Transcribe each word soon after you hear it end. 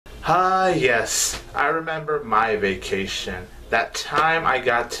Ah, yes, I remember my vacation. That time I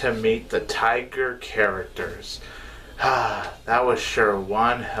got to meet the tiger characters. Ah, that was sure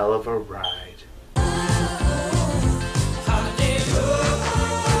one hell of a ride.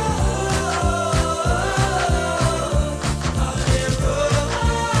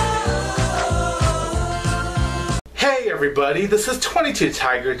 Hey everybody, this is 22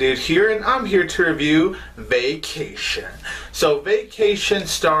 Tiger Dude here, and I'm here to review Vacation. So Vacation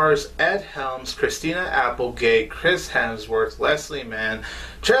stars Ed Helms, Christina Applegate, Chris Hemsworth, Leslie Mann,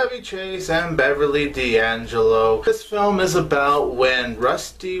 Chevy Chase, and Beverly D'Angelo. This film is about when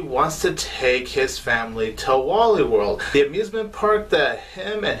Rusty wants to take his family to Wally World, the amusement park that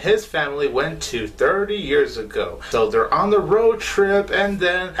him and his family went to 30 years ago. So they're on the road trip, and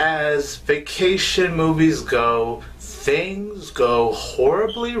then as vacation movies go, things go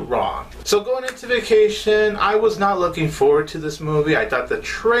horribly wrong. So going into Vacation, I was not looking forward to this movie. I thought the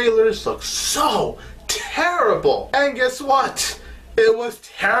trailers looked so terrible. And guess what? It was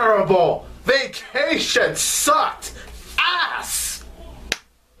terrible. Vacation sucked ass.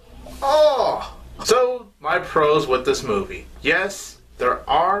 Oh. So my pros with this movie. Yes, there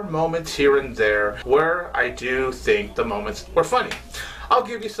are moments here and there where I do think the moments were funny. I'll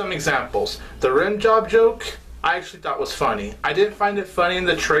give you some examples. The rim job joke, I actually thought was funny. I didn't find it funny in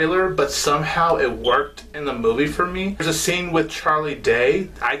the trailer, but somehow it worked in the movie for me. There's a scene with Charlie Day.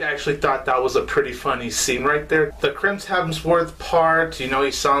 I actually thought that was a pretty funny scene right there. The Chris Hemsworth part, you know,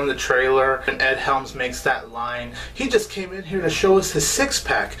 you saw in the trailer, and Ed Helms makes that line. He just came in here to show us his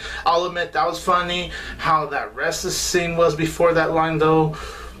six-pack. I'll admit that was funny. How that rest of the scene was before that line, though,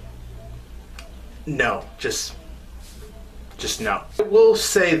 no, just no. I will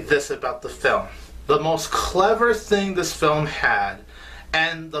say this about the film. The most clever thing this film had,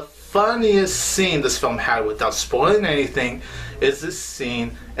 and the funniest scene this film had without spoiling anything, is this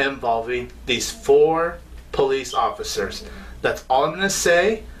scene involving these 4 police officers. That's all I'm going to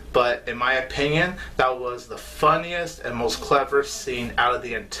say, but in my opinion, that was the funniest and most clever scene out of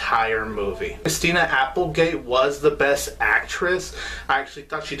the entire movie. Christina Applegate was the best actress. I actually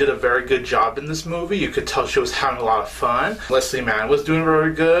thought she did a very good job in this movie. You could tell she was having a lot of fun. Leslie Mann was doing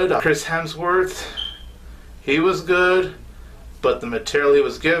very good. Chris Hemsworth, he was good, but the material he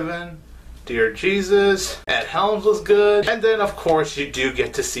was given, dear Jesus. Ed Helms was good. And then, of course, you do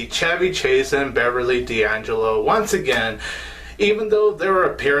get to see Chevy Chase and Beverly D'Angelo once again, even though their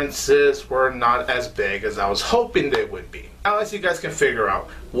appearances were not as big as I was hoping they would be. Now, as you guys can figure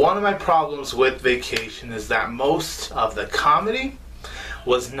out, one of my problems with Vacation is that most of the comedy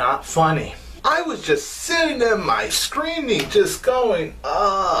was not funny. I was just sitting in my screening just going,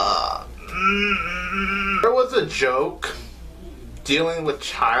 There was a joke dealing with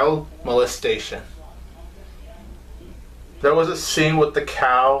child molestation. There was a scene with the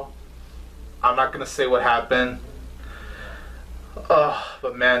cow. I'm not going to say what happened.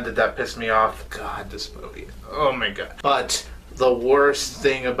 But man, did that piss me off. God, this movie. Oh my God. But the worst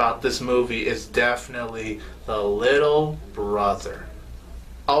thing about this movie is definitely the little brother.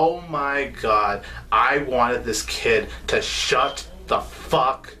 Oh my God. I wanted this kid to shut the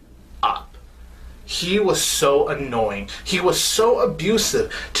fuck up. He was so annoying. He was so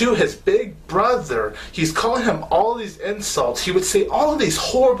abusive to his big brother. He's calling him all these insults. He would say all of these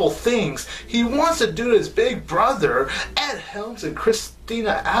horrible things he wants to do to his big brother. Ed Helms and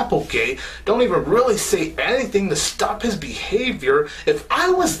Christina Applegate don't even really say anything to stop his behavior. If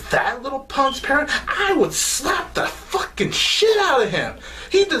I was that little punk's parent, I would slap the fucking shit out of him.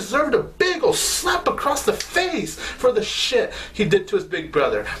 He deserved a big ol' slap across the face for the shit he did to his big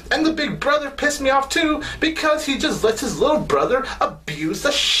brother. And the big brother pissed me off too, because he just lets his little brother abuse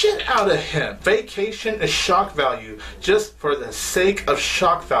the shit out of him. Vacation is shock value, just for the sake of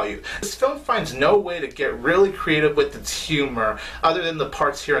shock value. This film finds no way to get really creative with its humor, other than the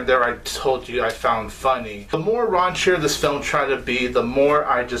parts here and there I told you I found funny. The more raunchier this film tried to be, the more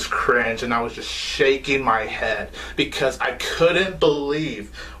I just cringed, and I was just shaking my head, because I couldn't believe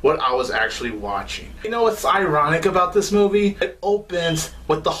what I was actually watching. You know what's ironic about this movie? It opens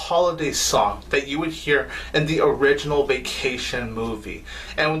with the holiday song that you would hear in the original Vacation movie.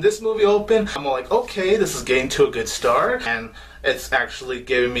 And when this movie opened, I'm like, okay, this is getting to a good start, and it's actually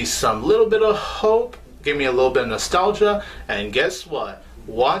giving me some little bit of hope, giving me a little bit of nostalgia, and guess what?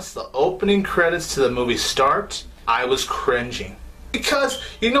 Once the opening credits to the movie start, I was cringing. Because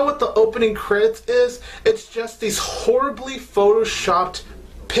you know what the opening credits is? It's just these horribly photoshopped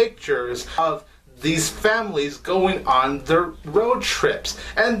pictures of these families going on their road trips,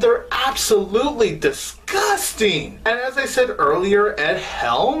 and they're absolutely disgusting. And as I said earlier, Ed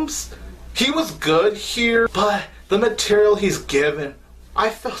Helms, he was good here, but the material he's given I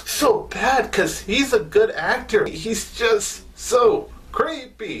felt so bad because he's a good actor. He's just so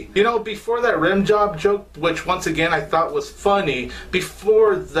creepy. You know, before that rim job joke, which once again I thought was funny,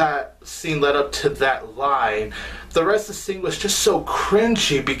 before that scene led up to that line, the rest of the scene was just so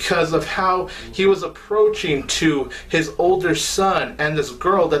cringy because of how he was approaching to his older son and this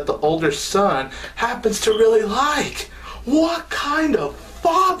girl that the older son happens to really like. What kind of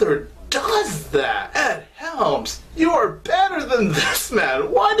father does that? Ed Helms, you are better than this, man.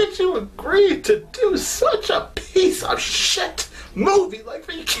 Why did you agree to do such a piece of shit movie like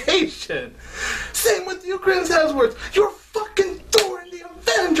Vacation? Same with you, Chris Hemsworth. You're fucking Thor in the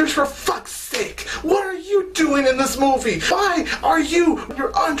Avengers, for fuck's sake. What are you doing in this movie? Why are you in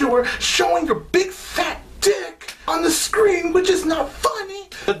your underwear showing your big fat dick on the screen, which is not funny?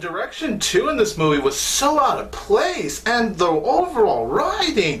 The direction too in this movie was so out of place, and the overall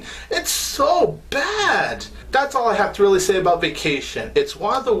writing, it's so bad. That's all I have to really say about Vacation. It's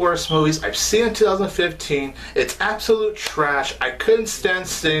one of the worst movies I've seen in 2015. It's absolute trash. I couldn't stand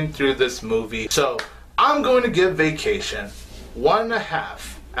sitting through this movie. So I'm going to give Vacation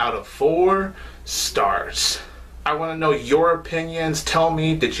 1.5 out of 4 stars. I want to know your opinions. Tell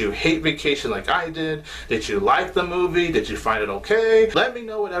me, did you hate Vacation like I did? Did you like the movie? Did you find it okay? Let me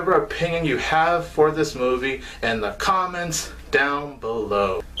know whatever opinion you have for this movie in the comments down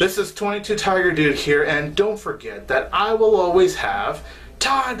below. This is 22 Tiger Dude here, and don't forget that I will always have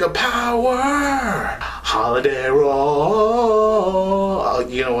Tiger Power! Holiday Roll!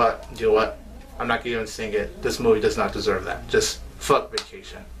 You know what? I'm not gonna even sing it. This movie does not deserve that. Just fuck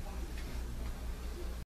Vacation.